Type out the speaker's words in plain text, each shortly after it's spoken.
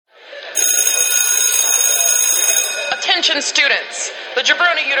Attention students, the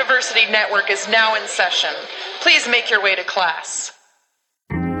Jabroni University Network is now in session. Please make your way to class.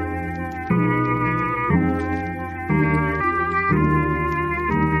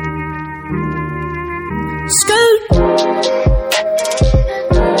 Scoot!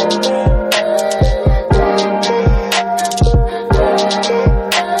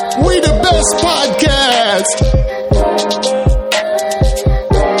 We the best podcast!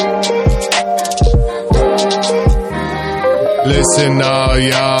 Listen, all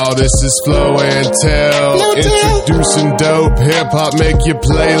y'all, this is Flow and Tell. Introducing dope hip-hop, make your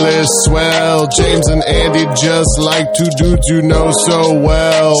playlist swell. James and Andy just like two dudes you know so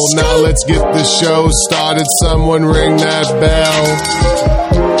well. Now let's get the show started. Someone ring that bell.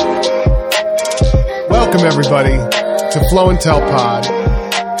 Welcome, everybody, to Flow and Tell Pod.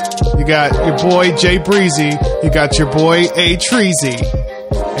 You got your boy, Jay Breezy. You got your boy, A. Treasy.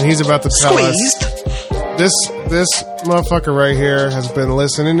 And he's about to tell us... This motherfucker right here has been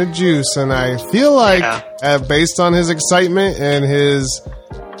listening to Juice, and I feel like, based on his excitement and his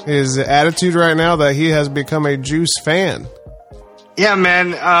attitude right now, that he has become a Juice fan. Yeah,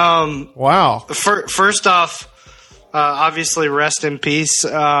 man. Wow. First off, obviously, rest in peace.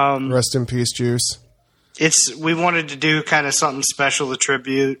 Rest in peace, Juice. We wanted to do kind of something special, a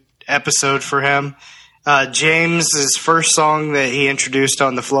tribute episode for him. James's first song that he introduced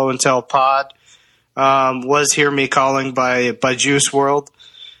on the Flow and Tell pod was Hear Me Calling by Juice WRLD.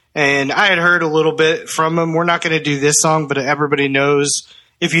 And I had heard a little bit from him. We're not going to do this song, but everybody knows.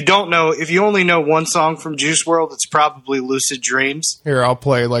 If you only know one song from Juice WRLD, it's probably Lucid Dreams. Here, I'll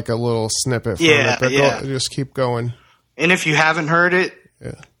play like a little snippet from it. But just keep going. And if you haven't heard it,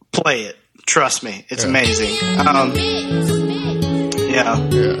 play it. Trust me. It's amazing. Yeah.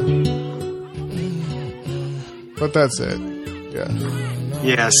 But that's it.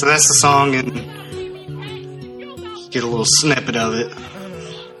 Yeah, so that's the song, and get a little snippet of it.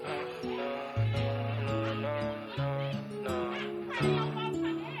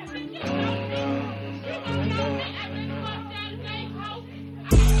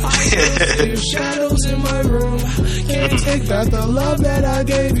 Shadows in my room. Can't take back the love that I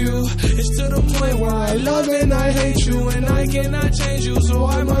gave you. It's to the point where I love and I hate you, and I cannot change you, so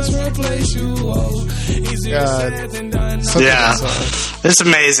I must replace you. Oh, easier said than done. It's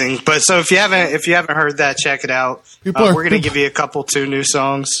amazing. But so if you haven't heard that, check it out. We're gonna give you a couple 2 new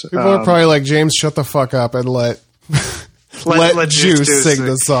songs. People are probably like, James, shut the fuck up and let Juice sing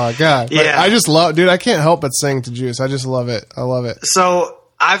the song. God, I just love, dude. I can't help but sing to Juice. I just love it. I love it. So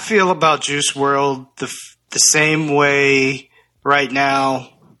I feel about Juice WRLD the same way right now.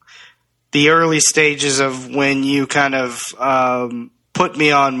 The early stages of when you kind of put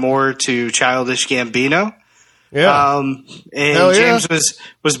me on more to Childish Gambino. Yeah. And James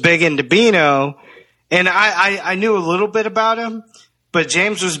was big into Bino, and I knew a little bit about him, but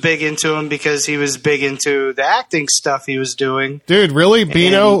James was big into him because he was big into the acting stuff he was doing. Dude, really?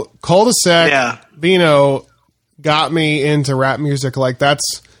 Bino, Cul-de-sac, Bino got me into rap music. Like that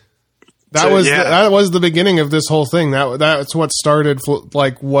was the beginning of this whole thing. That's what started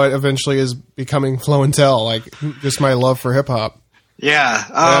like what eventually is becoming Flow and Tell, like just my love for hip hop.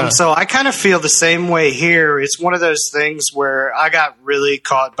 So I kind of feel the same way here. It's one of those things where I got really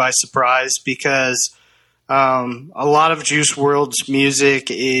caught by surprise because a lot of Juice WRLD's music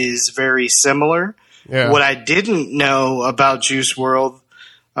is very similar. Yeah. What I didn't know about Juice WRLD,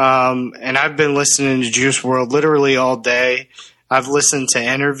 and I've been listening to Juice WRLD literally all day. I've listened to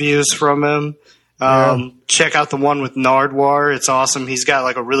interviews from him. Check out the one with Nardwuar. It's awesome. He's got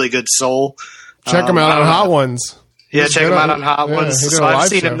like a really good soul. Check him out on Hot Ones. Yeah, check him out on Hot Ones. So I've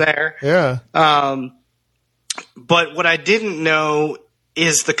seen him there. Yeah. But what I didn't know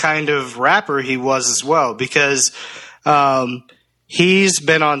is the kind of rapper he was as well, because he's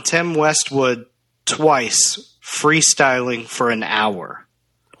been on Tim Westwood twice freestyling for an hour.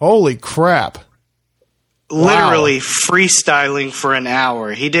 Holy crap. Literally freestyling for an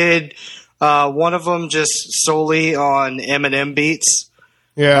hour. He did one of them just solely on Eminem beats.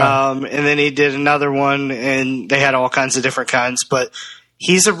 Yeah. And then he did another one, and they had all kinds of different kinds. But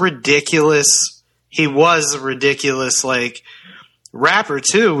he was a ridiculous like rapper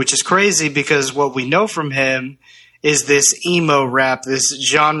too, which is crazy because what we know from him is this emo rap, this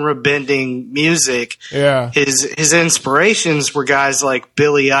genre bending music. Yeah. His inspirations were guys like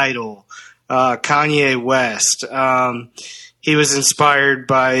Billy Idol, Kanye West. He was inspired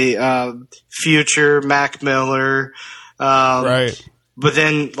by Future, Mac Miller. Right. But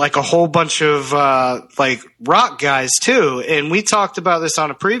then like a whole bunch of like rock guys too. And we talked about this on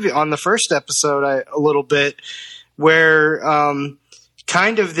the first episode a little bit, where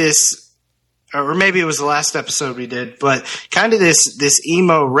kind of this or maybe it was the last episode we did, but kind of this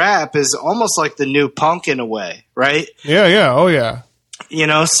emo rap is almost like the new punk in a way, right? Yeah. Oh, yeah. You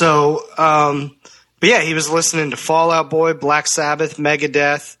know, so, but yeah, he was listening to Fall Out Boy, Black Sabbath,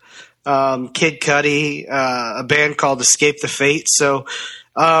 Megadeth, Kid Cudi, a band called Escape the Fate. So,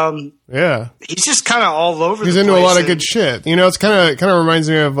 yeah, he's just kind of all over. He's the into place a lot of good shit. You know, it's kind of reminds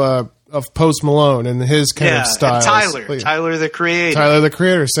me of Post Malone and his kind of style. Tyler the Creator. Tyler the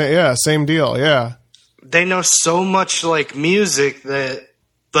Creator. Same deal. Yeah. They know so much like music that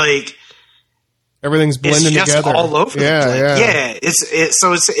like everything's blending it's just together all over the place. Yeah.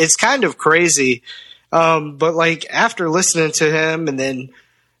 It's kind of crazy. But like after listening to him and then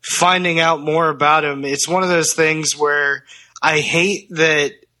finding out more about him, it's one of those things where I hate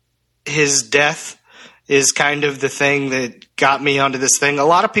that his death is kind of the thing that got me onto this thing. A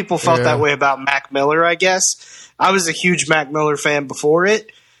lot of people felt that way about Mac Miller, I guess. I was a huge Mac Miller fan before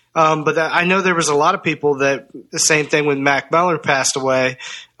it. But I know there was a lot of people that the same thing when Mac Miller passed away.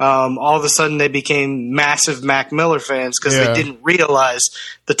 All of a sudden they became massive Mac Miller fans because they didn't realize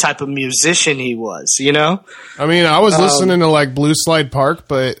the type of musician he was, you know? I mean, I was listening to like Blue Slide Park,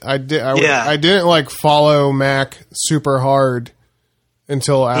 but I didn't like follow Mac super hard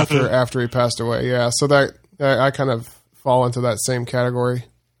until after he passed away. Yeah. So that I kind of fall into that same category.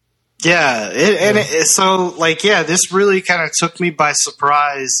 Yeah. This really kind of took me by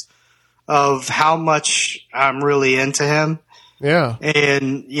surprise of how much I'm really into him. Yeah.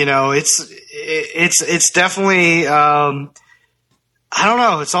 And, you know, it's definitely, I don't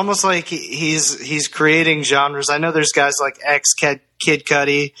know. It's almost like he's creating genres. I know there's guys like Kid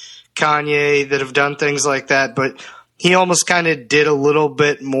Cudi, Kanye that have done things like that, but he almost kind of did a little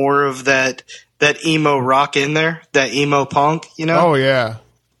bit more of that emo rock in there, that emo punk, you know? Oh yeah.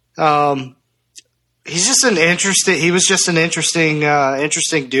 He was just an interesting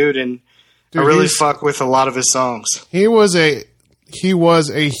dude, and I really fuck with a lot of his songs. He was a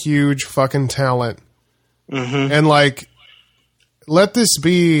huge fucking talent. Mm-hmm. And like, let this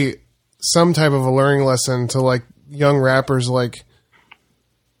be some type of a learning lesson to like young rappers, like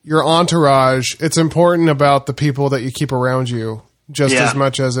your entourage. It's important about the people that you keep around you just as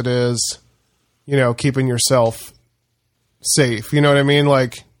much as it is, you know, keeping yourself safe. You know what I mean?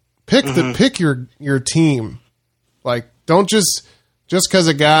 Like pick your team. Like, don't just cause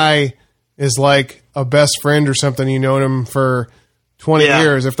a guy is like a best friend or something, you known him for 20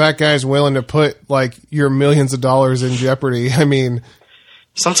 years. If that guy's willing to put like your millions of dollars in jeopardy, I mean,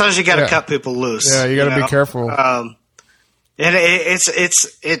 sometimes you got to cut people loose. Yeah, you got to be careful. And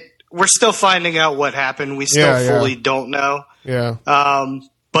we're still finding out what happened. We still fully don't know. Yeah.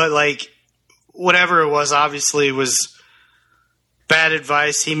 But like whatever it was, obviously it was bad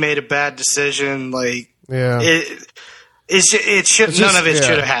advice. He made a bad decision. Like, none of it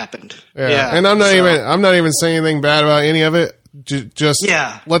should have happened. Yeah. And I'm not even saying anything bad about any of it.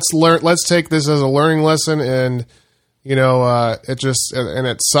 Let's take this as a learning lesson, and you know,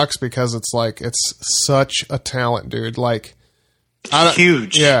 it sucks because it's like it's such a talent, dude. Like,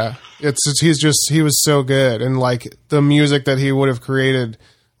 huge. Yeah, he was so good, and like the music that he would have created.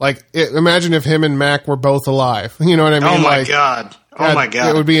 Like, imagine if him and Mac were both alive. You know what I mean? Oh my god!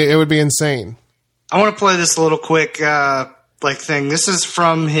 It would be insane. I want to play this little quick thing. This is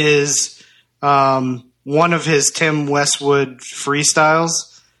from his one of his Tim Westwood freestyles.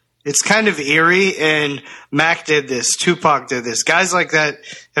 It's kind of eerie, and Mac did this, Tupac did this. Guys like that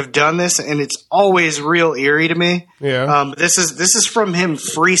have done this, and it's always real eerie to me. Yeah. This is from him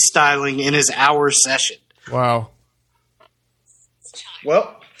freestyling in his hour session. Wow.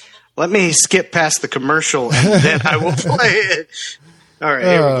 Well, let me skip past the commercial, and then I will play it. All right,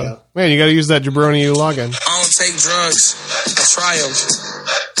 here we go. Man, you got to use that Jabroni U login. I don't take drugs. I try them.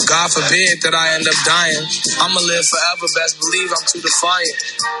 God forbid that I end up dying. I'ma live forever. Best believe I'm too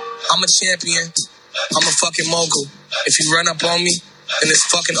defiant. I'm a champion. I'm a fucking mogul. If you run up on me, then it's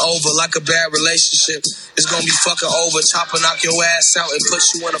fucking over. Like a bad relationship, it's gonna be fucking over. Chopper knock your ass out and put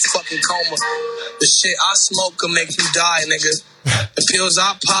you in a fucking coma. The shit I smoke can make you die, nigga. The pills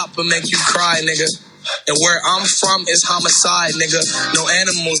I pop will make you cry, nigga. And where I'm from is homicide, nigga. No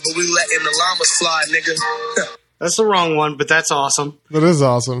animals, but we letting the llamas fly, nigga. That's the wrong one, but that's awesome. That is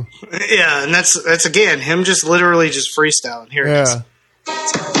awesome. Yeah, and that's again him just literally just freestyling. Here it is.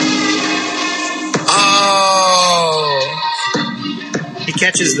 Oh, he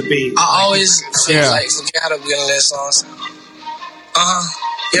catches the beat. I always feel like forget how to be in their songs.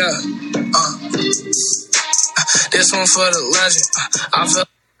 This one for the legend. I feel.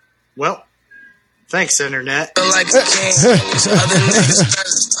 Well. Thanks, Internet. Like a king. Other niggas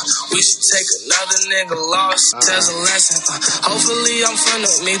We should take another nigga lost, tell a lesson. Hopefully I'm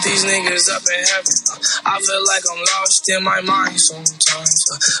finna meet these niggas up in heaven. I feel like I'm lost in my mind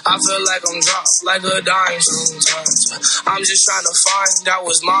sometimes. I feel like I'm dropped like a dime sometimes. I'm just trying to find that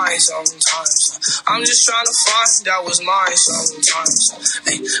was mine sometimes. I'm just trying to find that was mine sometimes.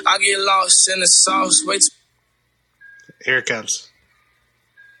 Hey, I get lost in the sauce. Wait. Here it comes.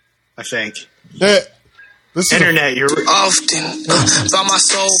 I think. This internet, you're often buy my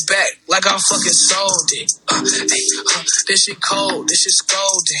soul back like I fucking sold it. This shit cold, this shit's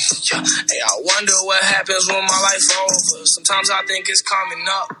golden. Yeah. Hey, I wonder what happens when my life over. Sometimes I think it's coming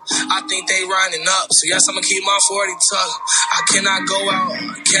up. I think they running up. So yes, I'ma keep my 40 tucked. I cannot go out.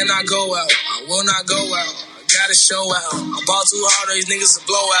 I cannot go out. I will not go out. I gotta show out. I bought too hard, these niggas to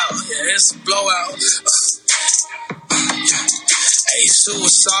blow out. Yeah, it's a blowout. Hey,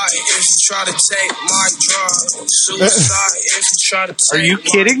 suicide if you try to take my drugs. Suicide if you try to take. Are you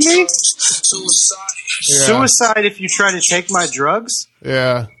kidding me? Suicide. Yeah. Suicide if you try to take my drugs?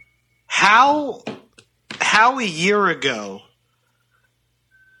 Yeah. How a year ago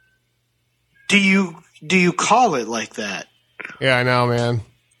do you call it like that? Yeah, I know, man.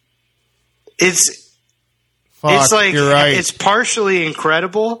 It's like you're right. It's partially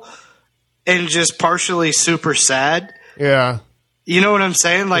incredible and just partially super sad. Yeah. You know what I'm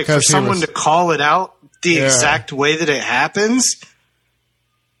saying? Like Because for someone to call it out the exact way that it happens,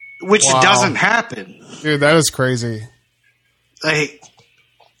 which doesn't happen. Dude, that is crazy. Like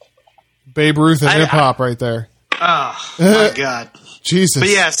Babe Ruth and hip hop right there. Oh my God. Jesus. But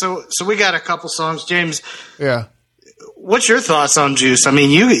yeah, so we got a couple songs. James, Yeah. what's your thoughts on Juice? I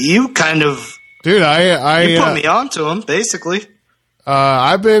mean, you kind of Dude, I put me onto him, basically.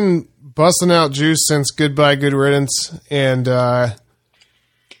 I've been busting out Juice since Goodbye Good Riddance, and I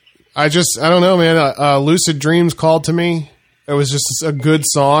don't know, man. Lucid Dreams called to me. It was just a good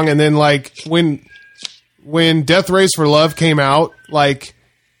song, and then like when Death Race for Love came out, like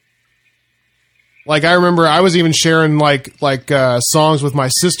I remember I was even sharing like songs with my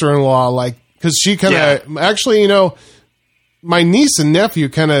sister-in-law, like because she kind of actually, you know, my niece and nephew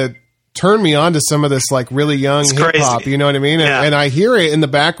kind of turned me on to some of this like really young hip hop, you know what I mean? Yeah. And I hear it in the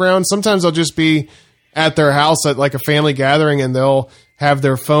background. Sometimes I'll just be at their house at like a family gathering and they'll have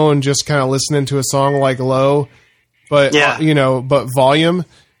their phone just kind of listening to a song like low, but you know, but volume.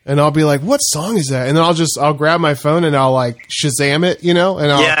 And I'll be like, what song is that? And then I'll grab my phone and I'll like Shazam it, you know?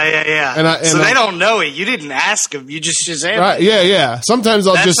 And I'll, And so they don't know it. You didn't ask them. You just Shazam it. Yeah. Sometimes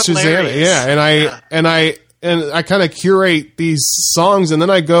I'll just Shazam it. Yeah. And I kind of curate these songs, and then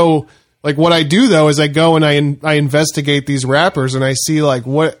I go, like what I do though is I go and I investigate these rappers and I see like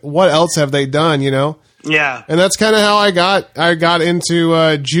what else have they done, you know? Yeah. And that's kind of how I got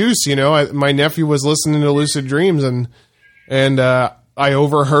into Juice, you know. My nephew was listening to Lucid Dreams and I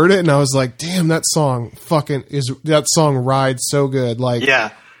overheard it and I was like, damn, that song rides so good. Like,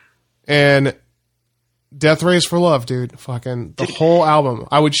 yeah. And Death Race for Love, dude, fucking the whole album.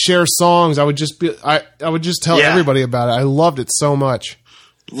 I would share songs. I would just tell everybody about it. I loved it so much.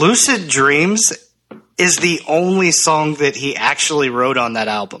 Lucid Dreams is the only song that he actually wrote on that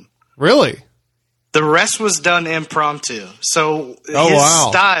album. Really? The rest was done impromptu. So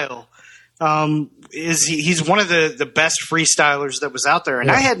style is he's one of the best freestylers that was out there,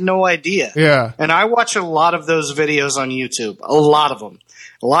 and I had no idea. Yeah. And I watch a lot of those videos on YouTube, a lot of them,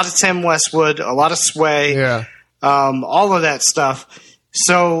 a lot of Tim Westwood, a lot of Sway, all of that stuff.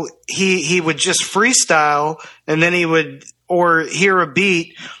 So he would just freestyle, and then he would or hear a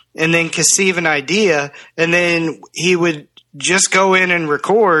beat and then conceive an idea, and then he would just go in and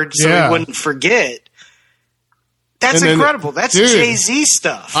record so he wouldn't forget. That's incredible. That's Jay-Z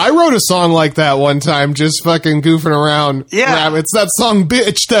stuff. I wrote a song like that one time, just fucking goofing around. Yeah. It's that song,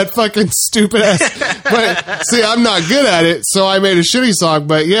 Bitch, that fucking stupid ass. But see, I'm not good at it, so I made a shitty song.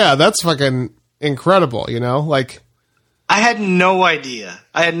 But yeah, that's fucking incredible, you know? Like, I had no idea.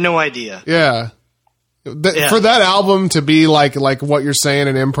 Yeah. For that album to be like what you're saying,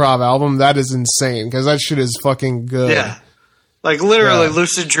 an improv album, that is insane because that shit is fucking good. Yeah. Like literally,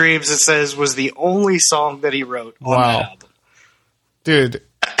 Lucid Dreams, it says, was the only song that he wrote on that album. Dude,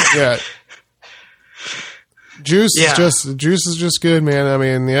 yeah. Juice is just good, man. I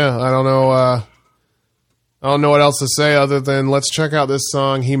mean, I don't know what else to say other than let's check out this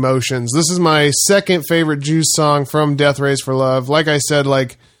song, Emotions. This is my second favorite Juice song from Death Race for Love. Like I said,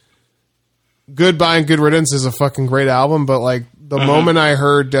 like Goodbye and Good Riddance is a fucking great album, but like the moment I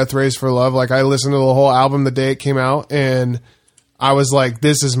heard Death Race for Love, like I listened to the whole album the day it came out, and I was like,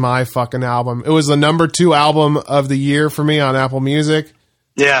 this is my fucking album. It was the number 2 album of the year for me on Apple Music.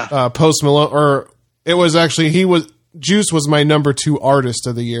 Yeah. Post Malone, or it was actually, Juice was my number 2 artist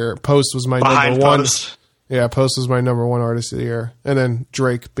of the year. Post was my Behind number 1. Post. Yeah, Post was my number 1 artist of the year, and then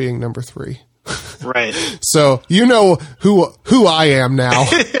Drake being number 3. Right. So you know who I am now.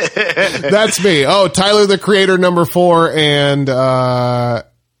 That's me. Oh, Tyler the Creator number 4, and who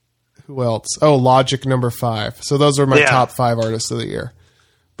else? Oh, Logic number 5. So those are my top 5 artists of the year.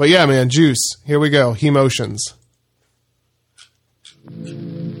 But yeah, man, Juice. Here we go. Emotions.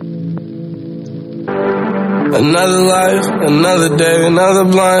 Another life, another day, another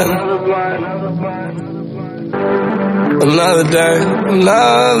blind. Another day,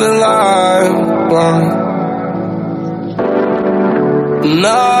 another life.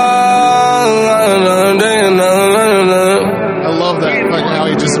 Another day, another. I love that, like how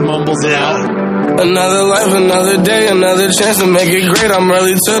he just mumbles it out. Another life, another day, another chance to make it great. I'm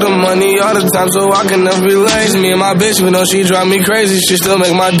early to the money all the time, so I can never be late. Me and my bitch, we know she drive me crazy, she still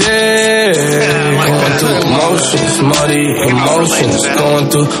make my day. Going through emotions, muddy emotions. Going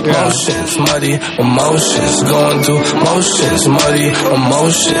through emotions, muddy emotions. Going through emotions, muddy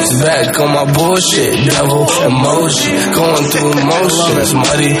emotions. Back on my bullshit, devil emoji. Going through emotions,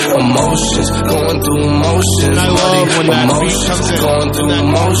 muddy emotions. Going through emotions, muddy emotions. Going through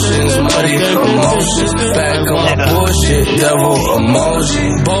emotions, muddy emotions. Back on my bullshit, devil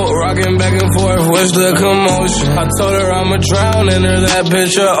emoji. Boat rocking back and forth, where's the commotion? I told her I'ma drown in her, that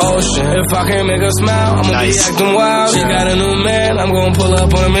bitch a ocean. If I can't make her smile, I'ma be acting wild. She got a new man, I'm gonna pull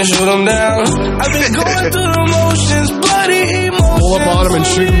up on him and shoot him down. I've been going through the motions, bloody emotions. Pull up on him and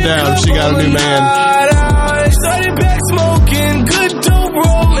shoot him down. She got a new man. Started back smoking, good dope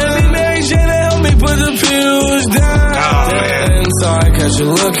roll. Let me Mary Jane to help me put the pills down. Oh, man. So I catch a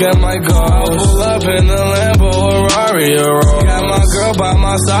look at my car. Pull up in the Lambo, Ferrari, or roll. Got my girl by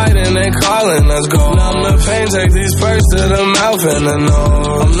my side and they calling, let's go. Numb the pain, take these perks to the mouth and the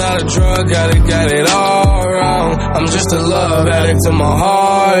nose. I'm not a drug addict, got it all wrong. I'm just a love addict till my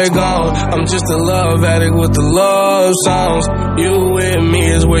heart gone. I'm just a love addict with the love songs. You with me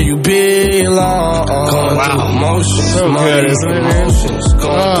is where you belong. Going through emotions, so muddy good, emotions.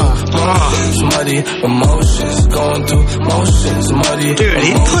 Going through emotions, muddy emotions. Going through emotions, muddy. Dude,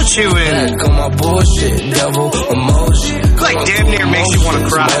 he put you in. Back on my bullshit, devil emoji. Like damn near makes you want to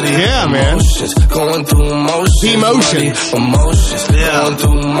cry. Yeah, man. Going through emotions, Emotions. emotions. Going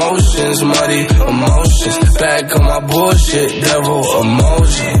through emotions, muddy emotions. Back on my bullshit, devil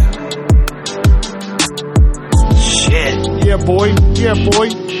emoji. Shit. Yeah, boy. Yeah, boy.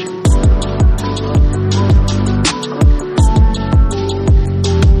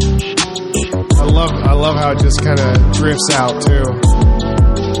 I love how it just kind of drifts out too.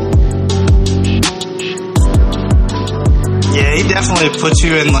 Yeah, he definitely puts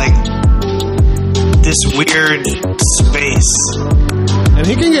you in like this weird space. And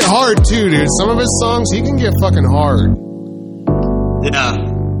he can get hard too, dude. Some of his songs, he can get fucking hard. Yeah.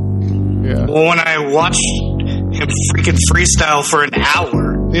 Yeah. Well, when I watched him freaking freestyle for an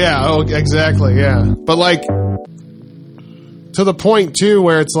hour. Yeah, oh, exactly, yeah. But like, to the point too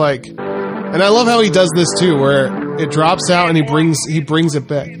where it's like, and I love how he does this too, where it drops out and he brings it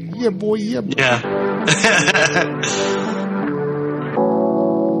back. Yeah, boy, yeah, boy. Yeah.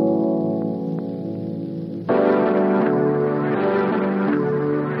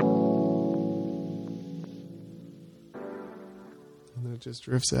 And then it just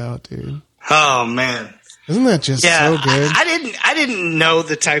drifts out, dude. Oh man. Isn't that just so good? I didn't know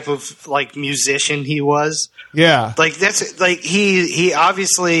the type of like musician he was. Yeah. Like that's like he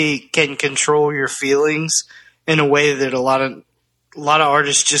obviously can control your feelings in a way that a lot of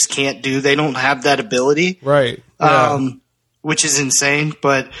artists just can't do. They don't have that ability. Right. Yeah. Which is insane.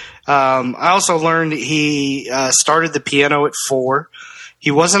 But I also learned he started the piano at 4.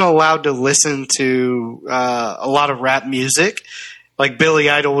 He wasn't allowed to listen to a lot of rap music. Like Billy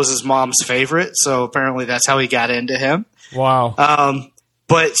Idol was his mom's favorite, so apparently that's how he got into him. Wow.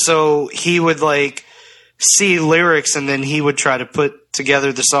 But so he would like see lyrics and then he would try to put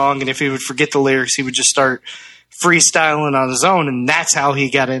together the song, and if he would forget the lyrics, he would just start freestyling on his own, and that's how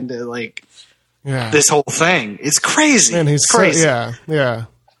he got into like this whole thing. It's crazy. Man, he's crazy. Yeah.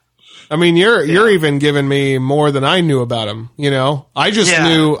 I mean, you're even giving me more than I knew about him. You know, I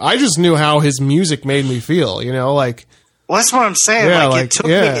just knew how his music made me feel. You know, like. Well, that's what I'm saying.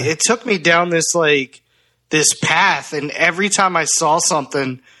 Yeah, it took me down this like this path, and every time I saw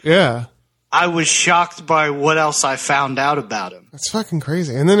something, I was shocked by what else I found out about him. That's fucking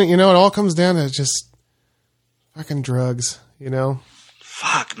crazy. And then it all comes down to just fucking drugs. You know,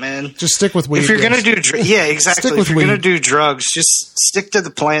 fuck, man. Just stick with weed. If you're gonna do, exactly. If you're gonna do drugs, just stick to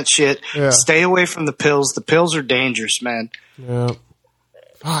the plant shit. Yeah. Stay away from the pills. The pills are dangerous, man. Yeah.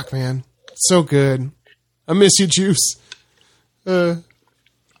 Fuck, man. So good. I miss you, Juice.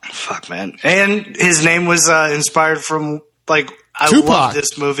 Fuck, man. And his name was inspired from, like, I Tupac. love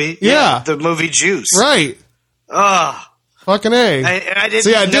this movie. Yeah. The movie Juice. Right. Fucking A. I didn't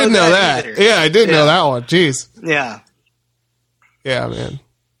See, I did know that. either. Yeah, I did know that one. Jeez. Yeah. Yeah, man.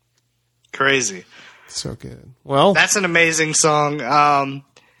 Crazy. So good. Well, That's an amazing song.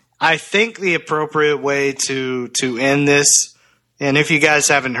 I think the appropriate way to end this, and if you guys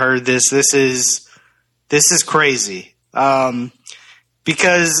haven't heard this, this is crazy.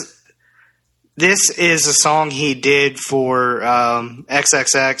 Because this is a song he did for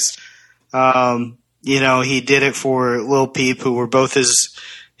XXX. You know, he did it for Lil Peep, who were both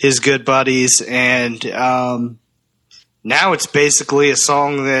his good buddies, and now it's basically a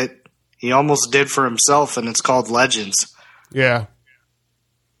song that he almost did for himself, and it's called Legends. yeah.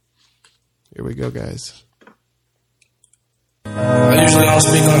 Here we go, guys. I usually don't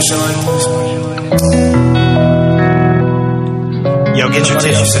speak on shit like this. Yo, get your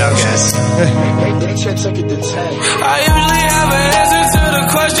tissues out, guys. I usually have an answer to the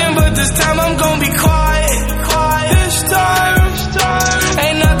question, but this time I'm gonna be quiet. This time,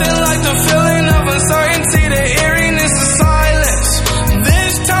 ain't nothing like the feeling of uncertainty, the eeriness of silence.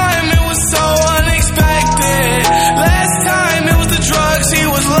 This time it was so unexpected. Last time it was the drugs he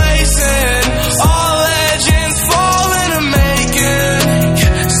was lacing. All legends fall in the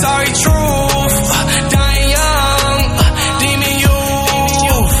making. Sorry, truth, dying young, demon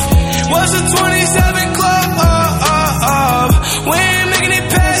youth. Was a 27 club, we ain't making it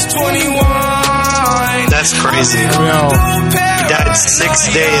past 21. That's crazy. Yo. He died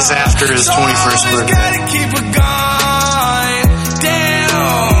 6 days after his 21st birthday. Gotta keep it going.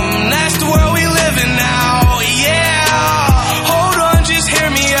 Damn, that's the world we live in now. Yeah, hold on, just hear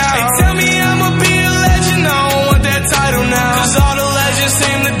me out. They tell me I'ma be a legend, I don't want that title now. Cause all the legends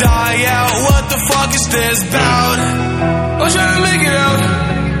seem to die out. What the fuck is this about? I'm trying to make it out.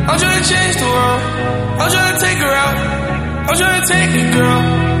 I'm trying to change the world. I'm trying to take her out. I'm trying to take it, girl.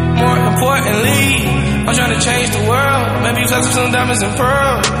 More importantly, I'm trying to change the world. Maybe you touch some diamonds and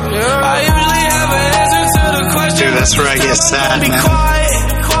pearls. Yeah. I usually have an answer to the question. Dude, that's where I get sad, man. Like,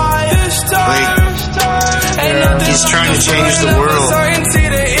 he's trying to change the world.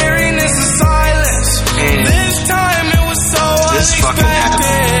 And this fucking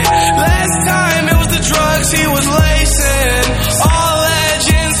happened. Last time it was the drugs he was lacing. All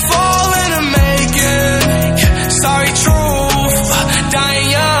legends fall in the making. Sorry, truth, dying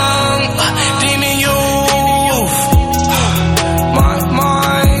young, demon youth. My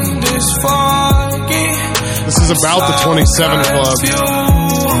mind is foggy. This is about the 27 Club,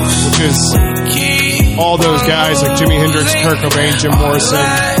 which is all those guys like Jimi Hendrix, Kurt Cobain, Jim Morrison,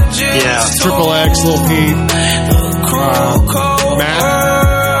 Yeah. Triple X, Lil Peep, Matt.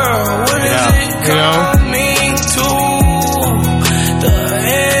 Yeah. You know?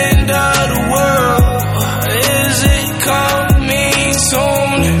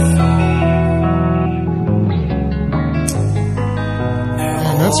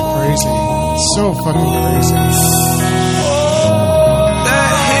 Man, that's crazy. So fucking crazy.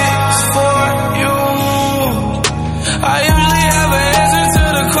 I usually have an answer to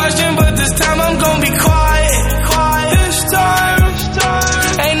the question, but this time I'm gonna be quiet. This time,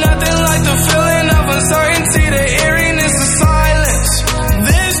 ain't nothing like the feeling of uncertainty, the eeriness of silence.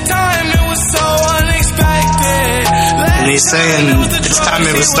 This time it was so unexpected. And he's saying this time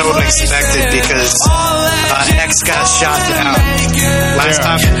it was so unexpected because X got shot down. Last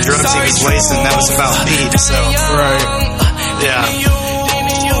time the drugs he was lacing, that was about Pete. So, Right. yeah.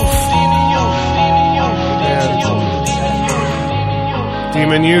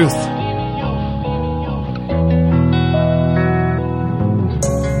 Demon Youth.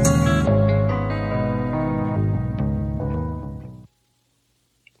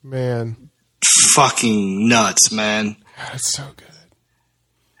 Man, Fucking nuts, man. that's so good.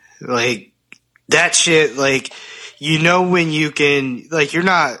 Like, that shit, like, you know when you can, like, you're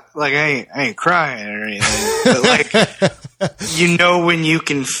not, like, I ain't crying or anything, but, like, you know when you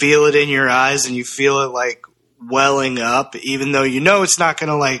can feel it in your eyes and you feel it, like, welling up, even though you know it's not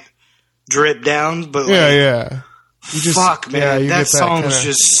gonna, like, drip down, but, Yeah, like, yeah. You just, fuck, man, yeah, you that get song's kinda-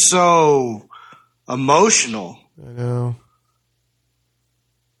 just so emotional. I know.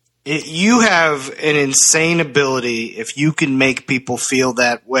 You have an insane ability if you can make people feel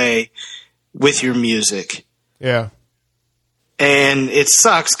that way with your music. Yeah. And it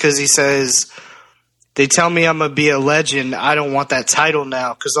sucks because he says, they tell me I'm going to be a legend. I don't want that title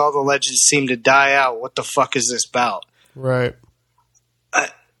now because all the legends seem to die out. What the fuck is this about? Right.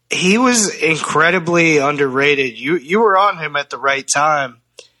 He was incredibly underrated. You were on him at the right time.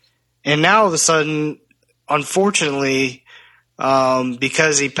 And now all of a sudden, unfortunately,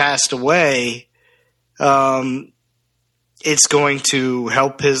 because he passed away, it's going to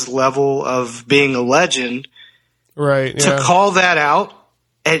help his level of being a legend. Right. To call that out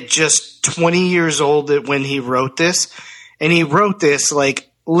at just 20 years old when he wrote this. And he wrote this like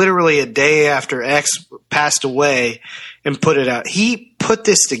literally a day after X passed away and put it out. He put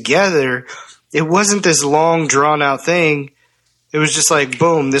this together. It wasn't this long drawn out thing. It was just like,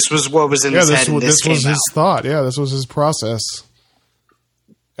 boom, this was what was in his head. And this was his thought. Yeah, this was his process.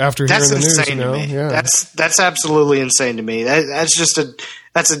 After hearing the news, insane to me. Yeah. That's absolutely insane to me.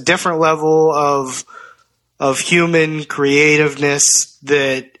 That's a different level of human creativeness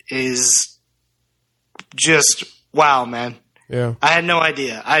that is just wow, man. Yeah, I had no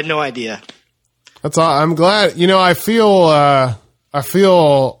idea. That's all. I'm glad. I feel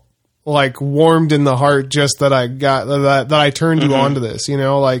like warmed in the heart just that I got that I turned you on to this.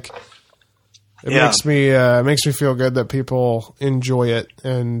 Makes me feel good that people enjoy it,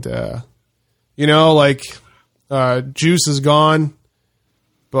 and Juice is gone,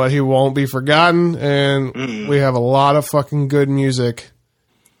 but he won't be forgotten, and we have a lot of fucking good music,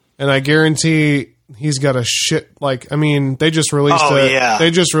 and I guarantee he's got a shit. They just released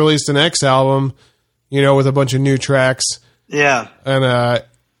they just released an X album, with a bunch of new tracks. Yeah, and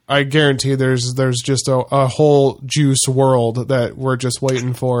I guarantee there's just a whole Juice world that we're just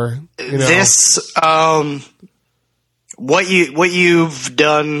waiting for. This, what you've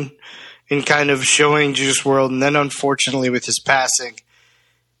done in kind of showing Juice WRLD, and then unfortunately with his passing,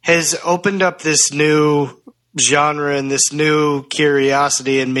 has opened up this new genre and this new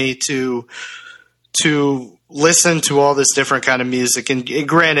curiosity in me to listen to all this different kind of music. And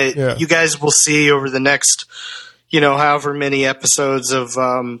granted, you guys will see over the next, however many episodes of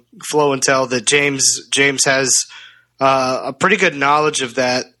Flow and Tell that James has a pretty good knowledge of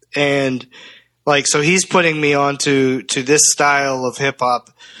that. And so he's putting me on to this style of hip hop,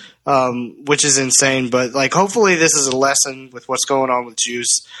 which is insane. But hopefully this is a lesson with what's going on with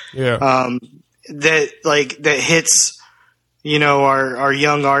Juice. Yeah. That hits, our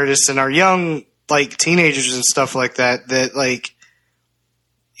young artists and our young, teenagers and stuff like that,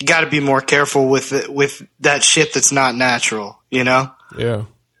 you got to be more careful with that shit that's not natural, Yeah.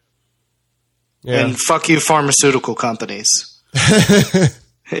 And fuck you, pharmaceutical companies.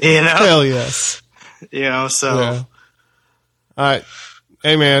 Hell yes. So. Yeah.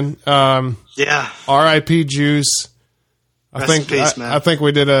 Hey man. R.I.P. Juice. I think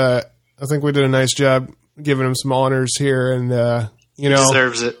we did a nice job giving him some honors here, and he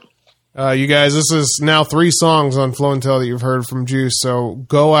deserves it. You guys, this is now 3 songs on Flow and Tell that you've heard from Juice, so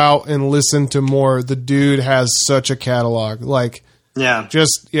go out and listen to more. The dude has such a catalog. Give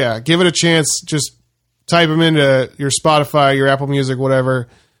it a chance. Just type him into your Spotify, your Apple Music, whatever,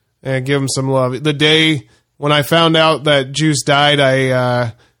 and give him some love. The day when I found out that Juice died,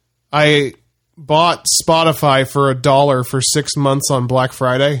 I bought Spotify for $1 for 6 months on Black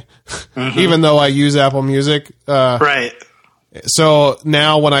Friday, even though I use Apple Music. Right. So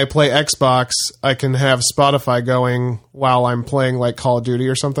now when I play Xbox, I can have Spotify going while I'm playing Call of Duty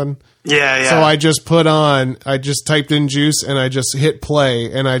or something. Yeah. So I just typed in Juice and I just hit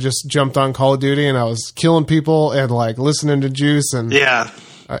play and I just jumped on Call of Duty and I was killing people and listening to Juice, and I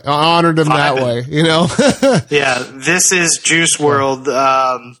honored him that way, Yeah, this is Juice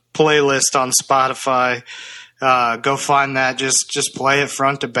WRLD playlist on Spotify. Go find that. Just play it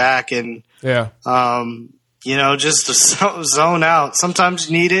front to back and just to zone out. Sometimes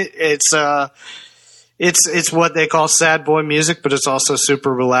you need it. It's what they call sad boy music, but it's also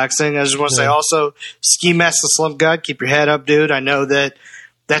super relaxing. I just want to say also, Ski Mask the Slump God, keep your head up, dude. I know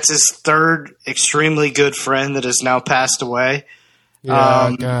that's his third extremely good friend that has now passed away.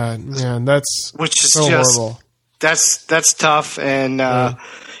 Yeah, God, man, that's which is so just horrible. That's tough, and I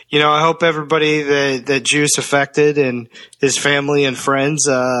hope everybody that Juice affected and his family and friends,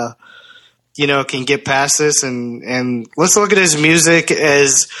 can get past this, and let's look at his music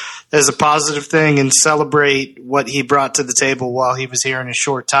as a positive thing and celebrate what he brought to the table while he was here in a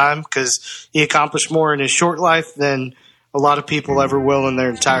short time, because he accomplished more in his short life than a lot of people ever will in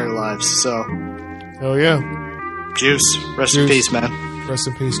their entire lives. So, Juice, Rest in peace, man. Rest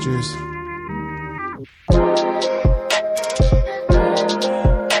in peace, Juice.